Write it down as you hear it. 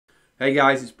Hey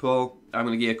guys, it's Paul. I'm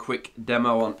going to give you a quick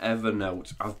demo on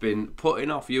Evernote. I've been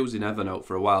putting off using Evernote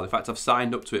for a while. In fact, I've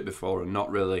signed up to it before and not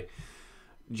really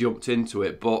jumped into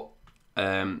it. But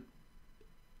I'm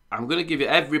going to give you,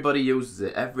 everybody uses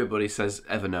it. Everybody says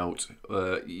Evernote.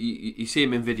 You see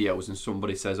them in videos and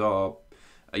somebody says, oh,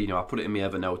 I put it in my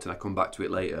Evernote and I come back to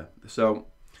it later. So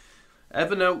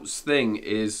Evernote's thing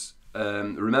is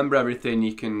remember everything.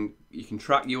 You can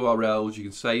track URLs, you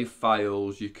can save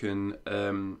files, you can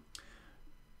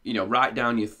write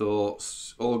down your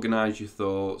thoughts, organize your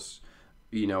thoughts,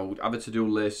 have a to-do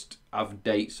list, have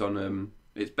dates on them.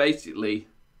 It's basically,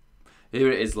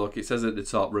 here it is, look, it says at the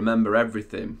top, remember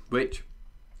everything, which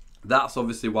that's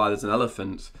obviously why there's an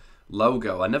elephant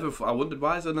logo. I wondered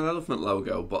why is there an elephant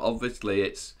logo, but obviously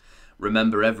it's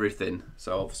remember everything.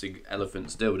 So obviously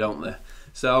elephants do, don't they?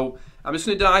 So I'm just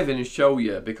going to dive in and show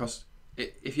you, because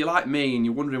if you're like me and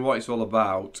you're wondering what it's all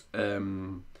about,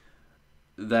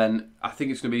 then I think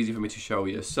it's going to be easy for me to show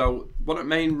you. So one of the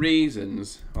main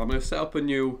reasons, I'm going to set up I'm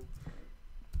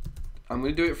going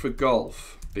to do it for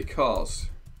golf, because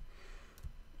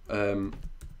I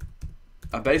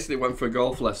basically went for a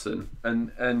golf lesson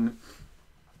and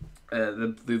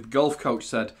the golf coach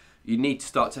said you need to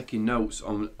start taking notes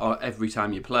on every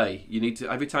time you play. You need to,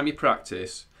 every time you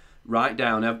practice, write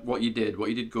down what you did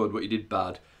good, what you did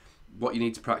bad, what you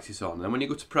need to practice on. And then when you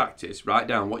go to practice, write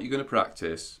down what you're going to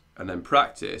practice, and then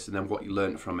what you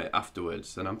learned from it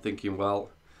afterwards. And I'm thinking,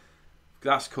 well,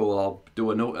 that's cool, I'll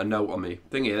do a note on me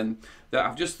thingy. And that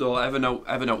I've just thought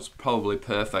Evernote's probably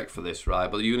perfect for this, right?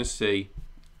 But you're going to see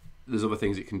there's other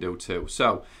things it can do too.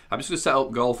 So I'm just going to set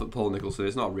up golf at Paul Nicholson.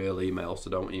 It's not a real email, so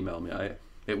don't email me.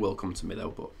 It will come to me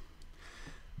though.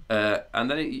 But and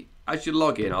then as you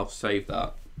log in, I'll save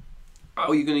that. How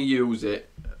are you going to use it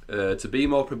to be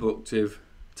more productive,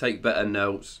 take better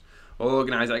notes,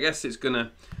 organize? I guess it's going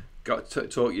to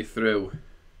talk you through.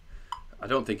 I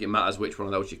don't think it matters which one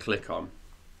of those you click on,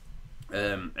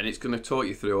 and it's going to talk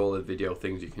you through all the video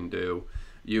things you can do.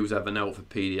 Use Evernote for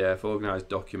PDF, organize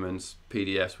documents,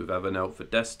 PDFs with Evernote for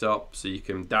desktop, so you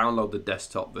can download the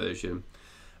desktop version,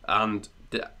 and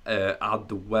add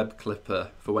the web clipper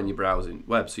for when you're browsing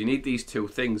web. So you need these two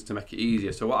things to make it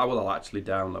easier. So what I'll actually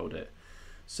download it.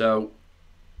 So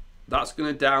that's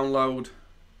going to download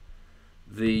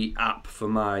the app for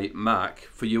my Mac.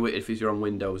 For you, if you're on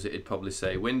Windows, it'd probably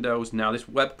say Windows. Now this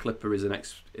web clipper is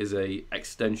a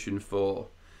extension for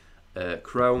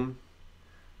Chrome.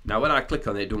 Now when I click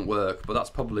on it, it doesn't work, but that's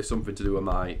probably something to do with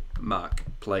my Mac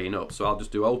playing up. So I'll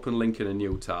just do open link in a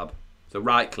new tab. So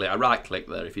I right click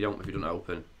there if you don't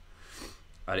open,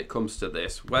 and it comes to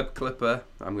this web clipper.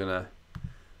 I'm gonna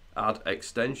add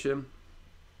extension.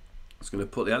 It's gonna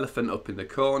put the elephant up in the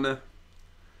corner.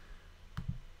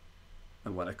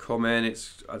 And when I come in,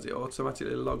 has it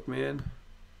automatically logged me in?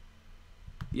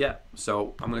 Yeah,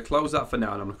 so I'm going to close that for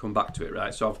now and I'm going to come back to it,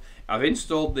 right? So I've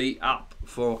installed the app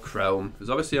for Chrome. There's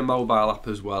obviously a mobile app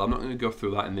as well. I'm not going to go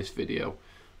through that in this video,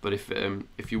 but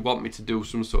if you want me to do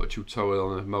some sort of tutorial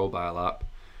on a mobile app,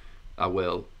 I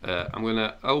will. I'm going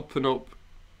to open up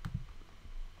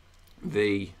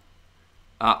the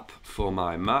app for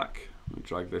my Mac. I'm going to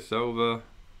drag this over.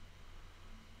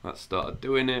 That started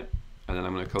doing it. And then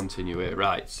I'm going to continue it.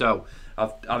 Right, so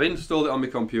I've installed it on my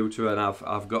computer and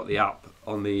I've got the app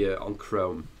on the on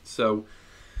Chrome. So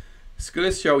it's going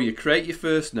to show you create your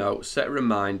first note, set a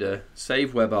reminder,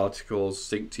 save web articles,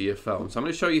 sync to your phone. So I'm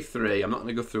going to show you three. I'm not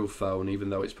going to go through phone, even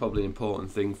though it's probably an important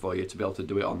thing for you to be able to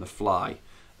do it on the fly.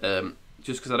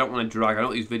 Just because I don't want to drag. I know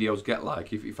what these videos get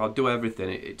like. If I do everything,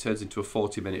 it turns into a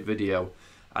 40-minute video,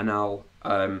 and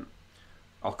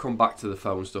I'll come back to the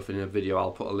phone stuff in a video.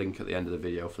 I'll put a link at the end of the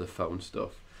video for the phone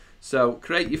stuff. So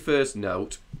create your first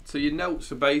note. So your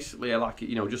notes are basically like,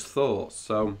 just thoughts.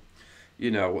 So,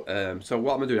 so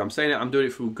what I'm doing, I'm doing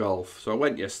it through golf. So I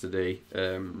went yesterday,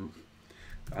 and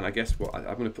I guess what I'm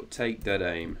going to put take dead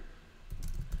aim.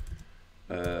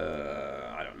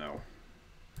 I don't know.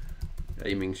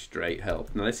 Aiming straight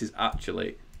help. Now this is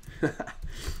actually,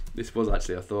 this was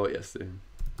actually a thought yesterday.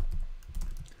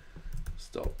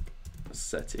 Stop.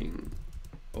 Setting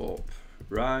up,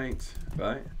 right.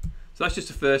 So that's just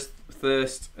the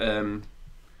first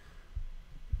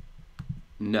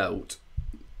note.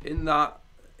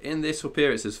 In this up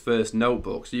here it says first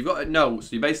notebook. So you've got a note.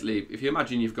 So you basically, if you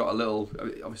imagine you've got a little,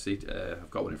 obviously I've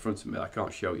got one in front of me. I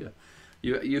can't show you.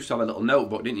 You used to have a little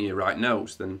notebook, didn't you? You write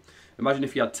notes. Then imagine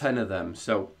if you had 10 of them.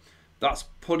 So that's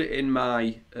put it in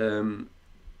my.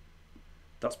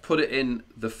 That's put it in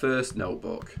the first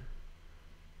notebook,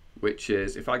 which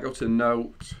is, if I go to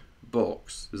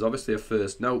notebooks, there's obviously a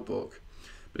first notebook.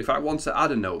 But if I want to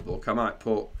add a notebook, I might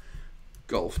put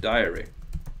golf diary.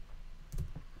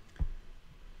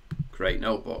 create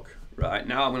notebook. Right,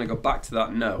 now I'm going to go back to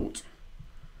that note,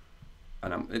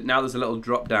 and now there's a little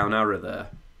drop down arrow there.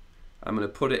 I'm going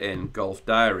to put it in golf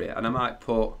diary, and I might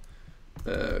put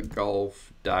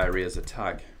golf diary as a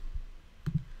tag.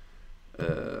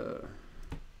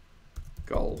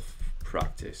 Golf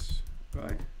practice,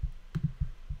 right?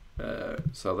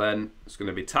 So then it's going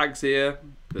to be tags here.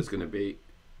 There's going to be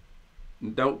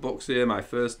notebooks here, my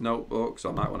first notebook, so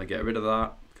I might want to get rid of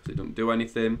that because it doesn't do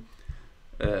anything.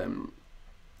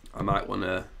 I might want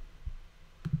to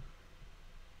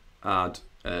add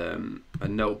a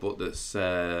notebook that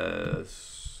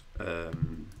says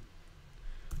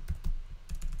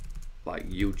like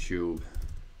YouTube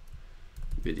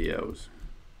videos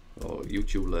or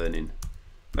YouTube learning,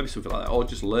 maybe something like that, or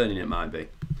just learning it might be.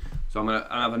 So I'm gonna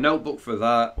have a notebook for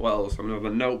that. What else? I'm gonna have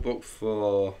a notebook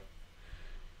for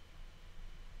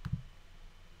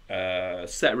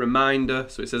set a reminder.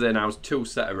 So it says there now is to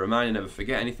set a reminder, never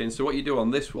forget anything. So what you do on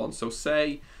this one, so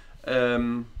say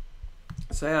I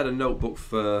had a notebook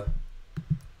for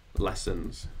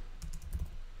lessons,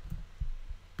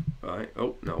 right?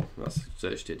 Oh no, that's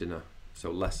searched it, didn't I?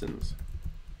 So lessons,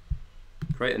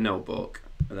 create a notebook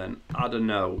and then add a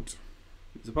note.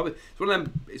 It's one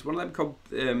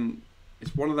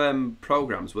of them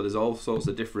programs where there's all sorts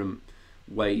of different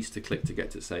ways to click to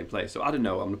get to the same place. So I don't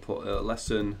know, I'm going to put a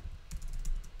lesson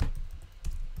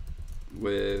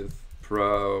with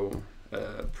pro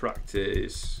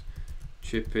practice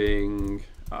chipping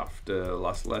after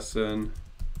last lesson.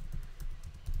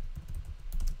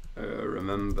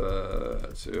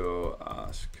 Remember to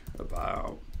ask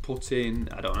about putting.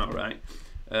 I don't know, right?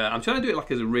 I'm trying to do it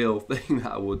like as a real thing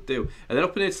that I would do. And then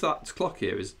up in this clock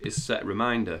here is set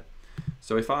reminder.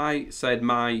 So if I said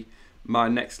my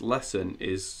next lesson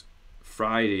is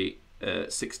Friday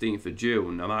 16th of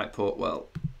June, I might put, well,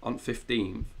 on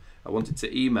 15th, I want it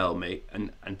to email me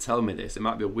and tell me this. It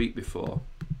might be a week before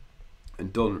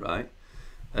and done, right?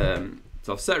 So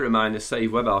I've set a reminder,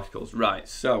 save web articles. Right,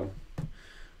 so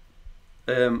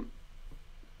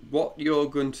what you're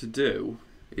going to do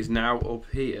is now up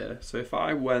here. So if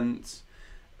I went,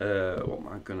 what am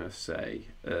I going to say?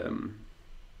 I'm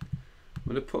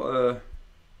going to put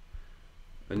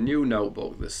a new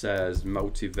notebook that says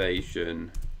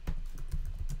motivation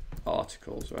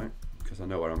articles, right? Because I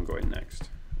know where I'm going next,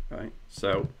 right?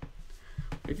 So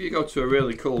if you go to a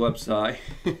really cool website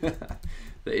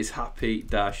that is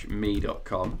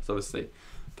happy-me.com, it's obviously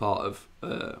part of,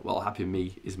 well, Happy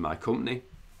Me is my company,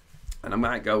 and I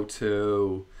might go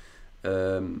to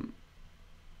 3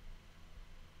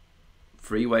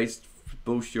 ways to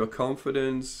boost your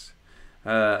confidence,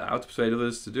 how to persuade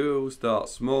others to do, start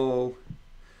small,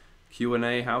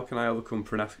 Q&A, how can I overcome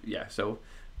yeah, so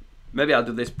maybe I'll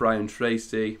do this, Brian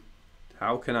Tracy,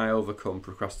 how can I overcome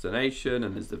procrastination,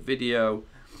 and there's the video,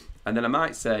 and then I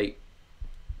might say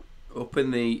up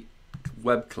in the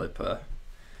web clipper,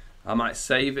 I might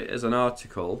save it as an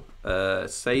article,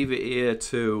 save it here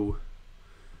to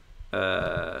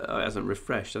oh, it hasn't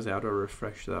refreshed, has it? How do I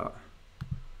refresh that?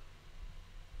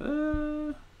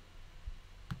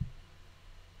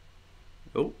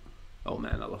 Oh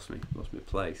man, I lost my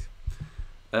place.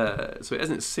 So it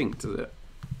hasn't synced, has it?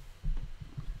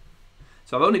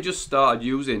 So I've only just started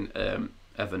using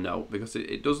Evernote because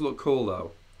it does look cool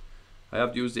though. I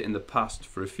have used it in the past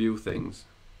for a few things,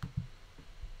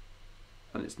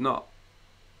 and to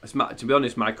be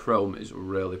honest, my Chrome is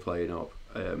really playing up.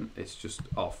 It's just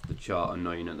off the chart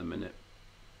annoying at the minute.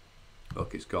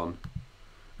 Look, it's gone.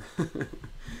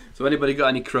 So anybody got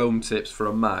any Chrome tips for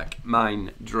a Mac?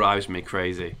 Mine drives me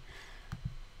crazy.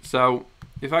 So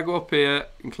if I go up here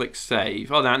and click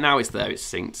save, oh now it's there, it's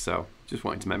synced, so just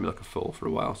wanting to make me look a fool for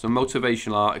a while. So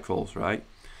motivational articles, right?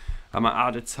 I might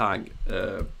add a tag,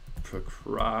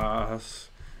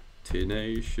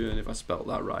 procrastination, if I spelt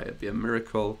that right, it'd be a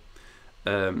miracle.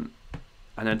 And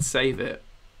then save it.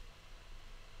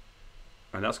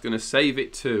 And that's going to save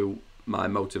it to my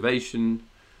motivation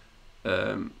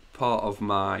part of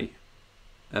my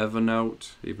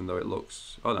Evernote, even though it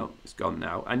looks, oh no, it's gone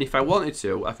now. And if I wanted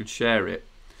to, I could share it.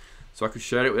 So I could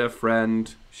share it with a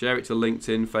friend, share it to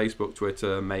LinkedIn, Facebook,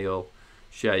 Twitter, mail,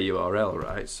 share URL,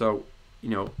 right? So, you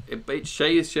know, it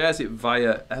shares it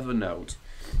via Evernote,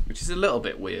 which is a little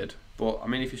bit weird. But I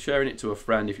mean, if you're sharing it to a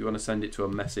friend, if you want to send it to a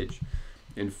message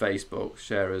in Facebook,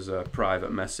 share as a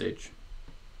private message,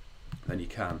 then you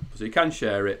can. So you can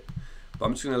share it, but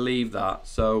I'm just going to leave that.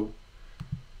 So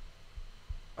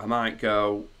I might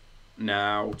go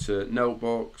now to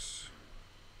notebooks,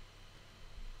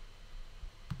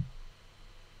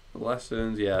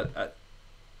 lessons. Yeah,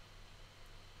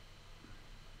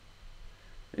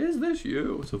 is this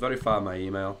you? So verify my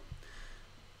email.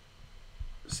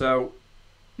 So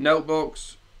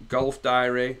notebooks, golf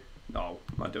diary. No,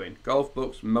 what am I doing? Golf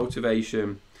books,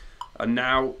 motivation. And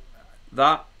now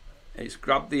that it's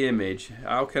grabbed the image,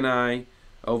 how can I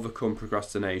overcome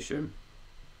procrastination?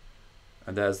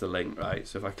 And there's the link, right?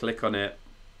 So if I click on it,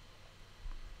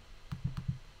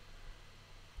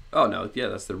 oh no, yeah,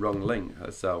 that's the wrong link.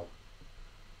 So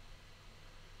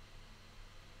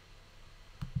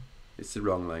it's the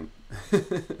wrong link.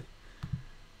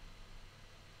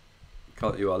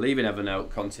 You are leaving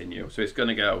Evernote, continue. So it's going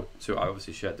to go to, I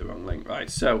obviously shared the wrong link, right?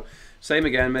 So same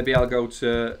again, maybe I'll go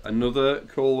to another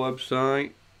cool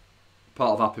website.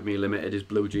 Part of Happy Me Limited is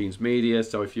Blue Jeans Media.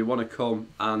 So if you want to come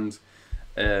and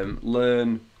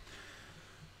learn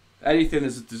anything,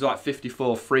 there's like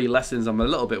 54 free lessons. I'm a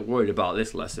little bit worried about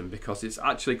this lesson because it's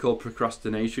actually called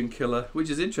Procrastination Killer, which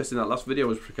is interesting. That last video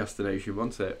was procrastination,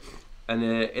 wasn't it? And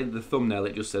in the thumbnail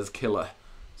it just says killer.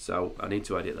 So I need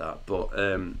to edit that, but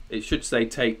it should say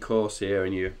take course here,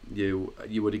 and you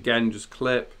would again just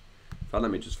clip. In fact,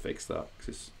 let me just fix that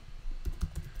because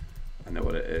I know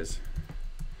what it is.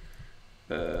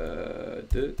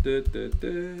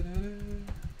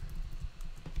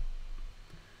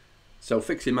 So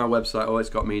fixing my website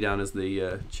always got me down as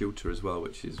the tutor as well,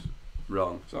 which is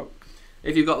wrong. So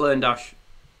if you've got LearnDash,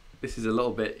 this is a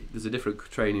little bit. There's a different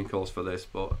training course for this,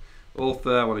 but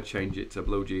author, I want to change it to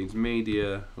Blue Jeans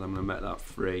Media, and I'm going to make that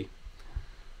free.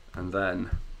 And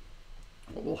then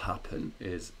what will happen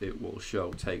is it will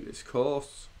show take this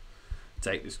course,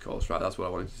 right? That's what I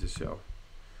wanted to show.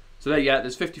 So there you go.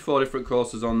 There's 54 different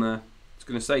courses on there. It's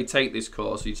going to say take this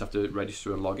course, so you just have to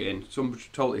register and log in. Some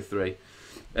totally free.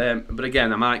 But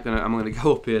again, I'm going to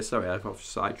go up here. Sorry, I got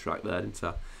sidetracked there, didn't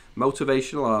I?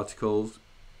 Motivational articles.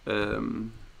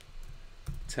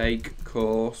 Take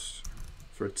course.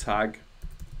 For a tag,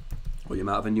 or you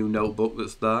might have a new notebook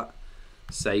that's that.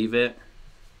 Save it,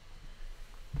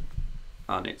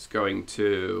 and it's going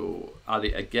to add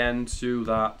it again to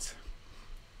that,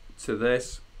 to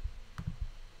this.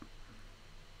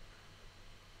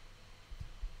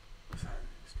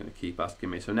 It's going to keep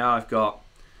asking me. So now I've got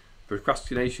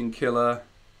Procrastination Killer.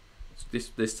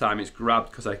 This time it's grabbed,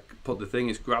 because I put the thing,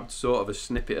 it's grabbed sort of a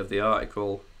snippet of the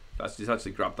article. It's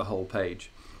actually grabbed the whole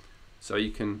page. So you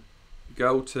can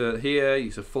go to here,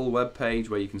 it's a full web page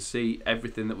where you can see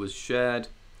everything that was shared.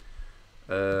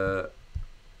 I'm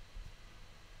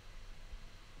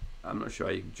not sure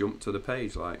how you can jump to the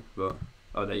page, like, but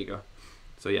oh, there you go.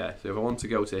 So yeah, so if I want to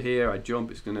go to here, I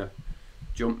jump, it's gonna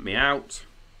jump me out.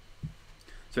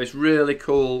 So it's really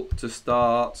cool to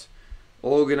start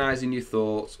organizing your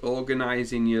thoughts,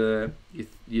 organizing your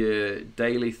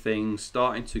daily things,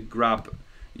 starting to grab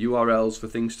URLs for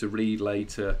things to read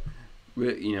later.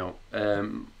 You know,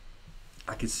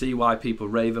 I can see why people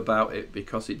rave about it,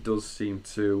 because it does seem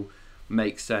to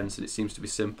make sense and it seems to be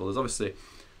simple. There's obviously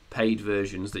paid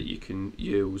versions that you can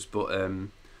use, but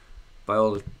by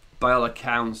all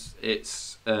accounts,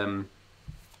 it's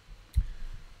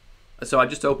so I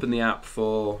just opened the app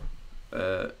for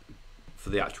the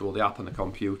app on the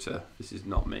computer. This is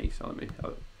not me, so let me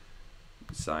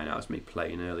sign out as me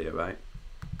playing earlier, right?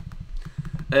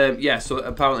 Yeah, so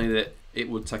apparently that it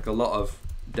would take a lot of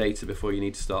data before you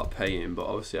need to start paying, but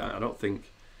obviously I don't think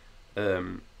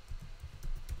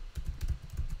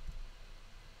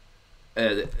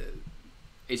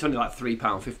it's only like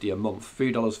 £3.50 a month,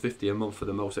 $3.50 a month for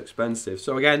the most expensive.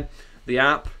 So again, the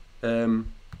app,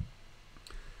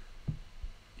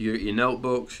 your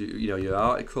notebooks, your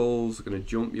articles are going to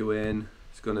jump you in.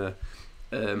 It's going to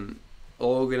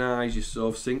organise your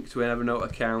stuff, sync to an Evernote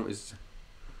account. Is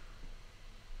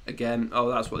again, oh,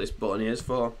 that's what this button is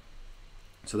for.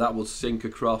 So that will sync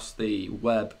across the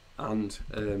web and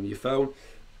your phone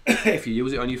if you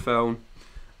use it on your phone.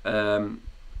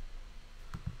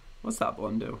 What's that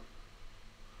button do?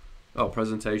 Oh,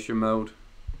 presentation mode.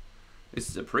 This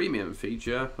is a premium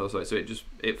feature. Oh, sorry, so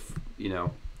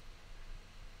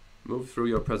move through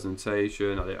your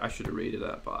presentation. I should have read it,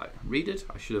 but I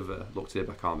should have looked at it,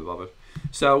 but I can't be bothered.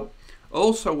 So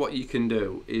also what you can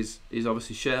do is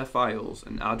obviously share files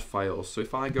and add files. So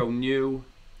if I go new,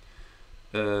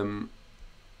 all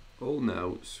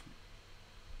notes,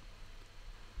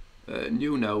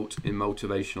 new note in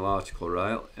motivational article,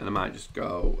 right? And I might just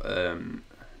go,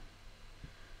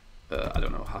 I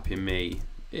don't know, Happy Me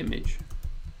image.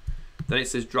 Then it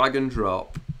says drag and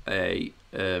drop a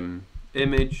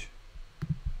image.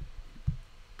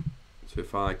 So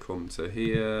if I come to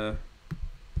here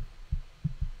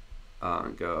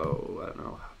and go, I don't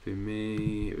know, Happy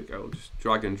Me, here we go, just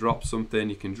drag and drop something.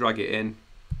 You can drag it in,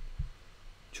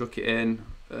 chuck it in.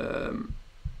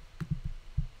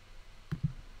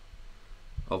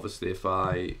 Obviously if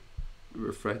I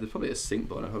refresh. There's probably a sync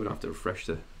button. I probably don't have to refresh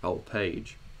the whole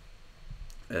page.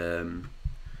 It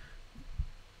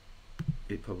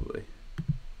probably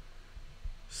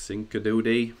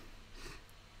sync-a-doody.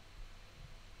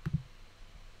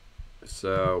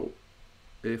 So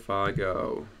if I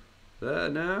go there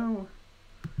now,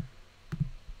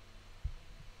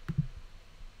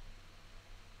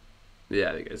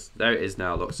 yeah, there it is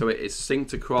now. Look, so it's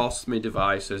synced across my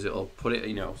devices. It'll put it,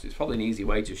 so it's probably an easy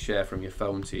way to share from your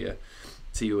phone to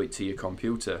your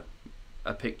computer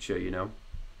a picture,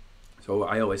 So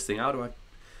I always think, how do I,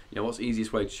 what's the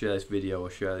easiest way to share this video or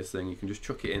share this thing? You can just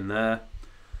chuck it in there,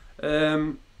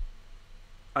 and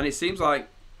it seems like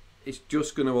it's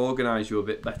just going to organise you a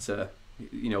bit better.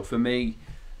 For me,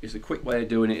 it's a quick way of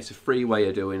doing it. It's a free way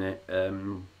of doing it.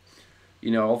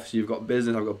 Obviously you've got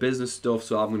business. I've got business stuff,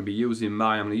 so I'm going to be using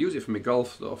mine. I'm going to use it for my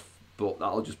golf stuff, but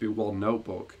that'll just be one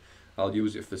notebook. I'll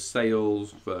use it for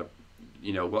sales, for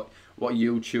what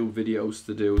YouTube videos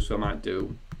to do. So I might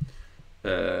do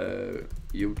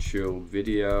YouTube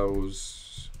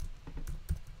videos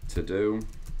to do.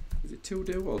 Is it to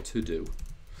do or to do?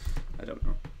 I don't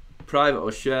know. Private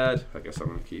or shared. I guess I'm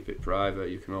going to keep it private.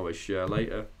 You can always share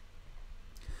later.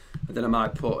 And then I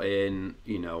might put in,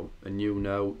 a new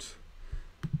note.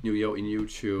 New note in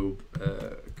YouTube.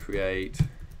 Create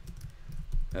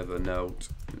Evernote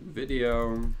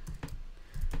video.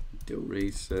 Do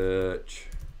research.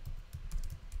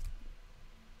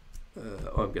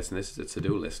 I'm guessing this is a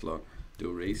to-do list. Look.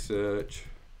 Do research.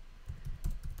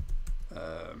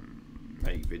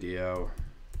 Make video.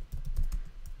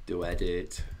 Do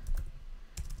edit.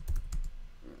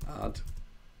 Add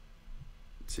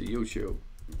to YouTube,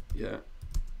 yeah,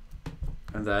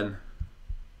 and then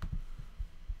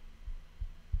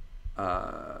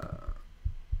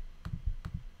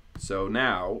so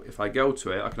now if I go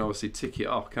to it, I can obviously tick it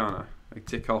off, can't I? I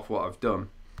tick off what I've done.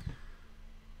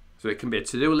 So it can be a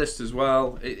to-do list as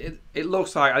well. It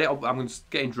looks like I'm just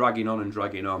dragging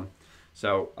on.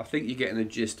 So I think you're getting the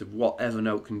gist of what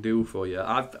Evernote can do for you.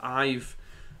 I've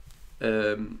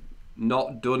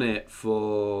not done it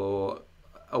for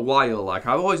a while. Like,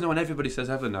 I've always known everybody says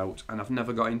Evernote, and I've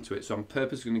never got into it. So I'm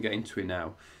purposely going to get into it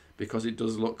now because it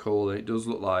does look cool, and it does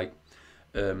look like,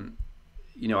 I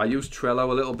use Trello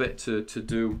a little bit to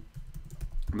do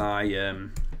my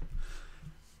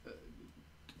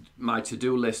my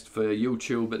to-do list for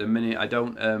YouTube. At the minute, I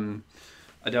don't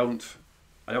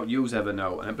use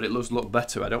Evernote, but it does look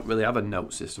better. I don't really have a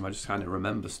note system. I just kind of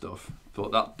remember stuff.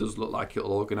 But that does look like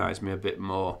it'll organise me a bit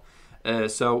more.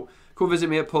 So come visit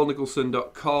me at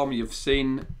paulnicholson.com. You've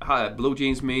seen Blue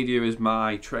Jeans Media is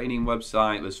my training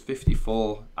website. There's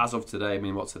 54 as of today.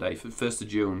 What's today? 1st of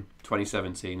June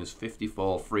 2017. There's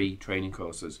 54 free training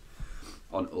courses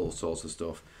on all sorts of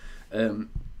stuff.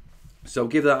 So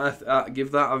give that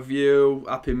a view.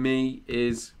 Happy Me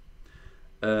is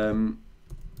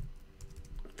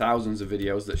thousands of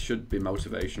videos that should be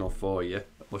motivational for you,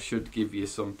 or should give you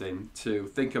something to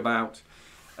think about.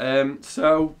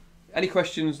 So any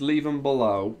questions, leave them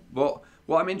below. What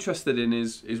I'm interested in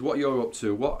is what you're up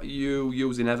to. What are you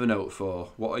using Evernote for?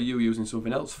 What are you using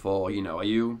something else for? Are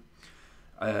you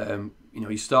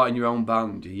you starting your own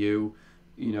band? Are you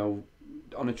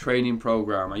on a training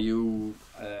program? Are you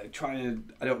trying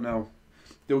to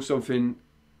do something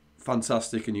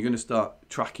fantastic, and you're going to start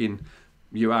tracking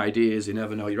your ideas in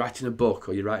Evernote? You're writing a book,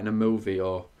 or you're writing a movie,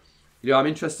 or I'm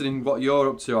interested in what you're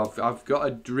up to. I've got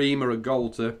a dream or a goal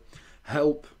to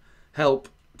help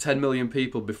 10 million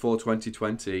people before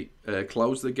 2020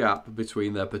 close the gap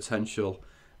between their potential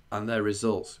and their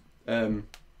results. And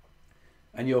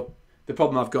the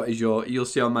problem I've got is you'll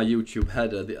see on my YouTube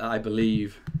header that I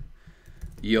believe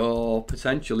your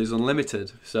potential is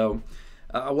unlimited. So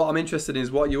what I'm interested in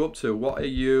is what you're up to. What are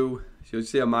you? So you'll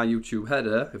see on my YouTube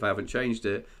header, if I haven't changed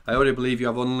it, I already believe you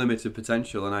have unlimited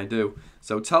potential, and I do.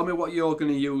 So tell me what you're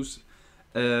going to use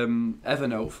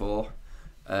Evernote for.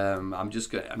 I'm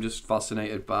just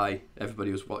fascinated by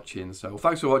everybody who's watching. So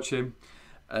thanks for watching.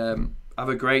 Have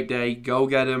a great day. Go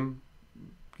get them.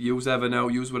 Use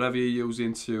Evernote. Use whatever you're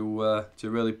using to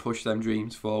really push them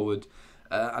dreams forward.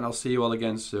 And I'll see you all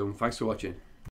again soon. Thanks for watching.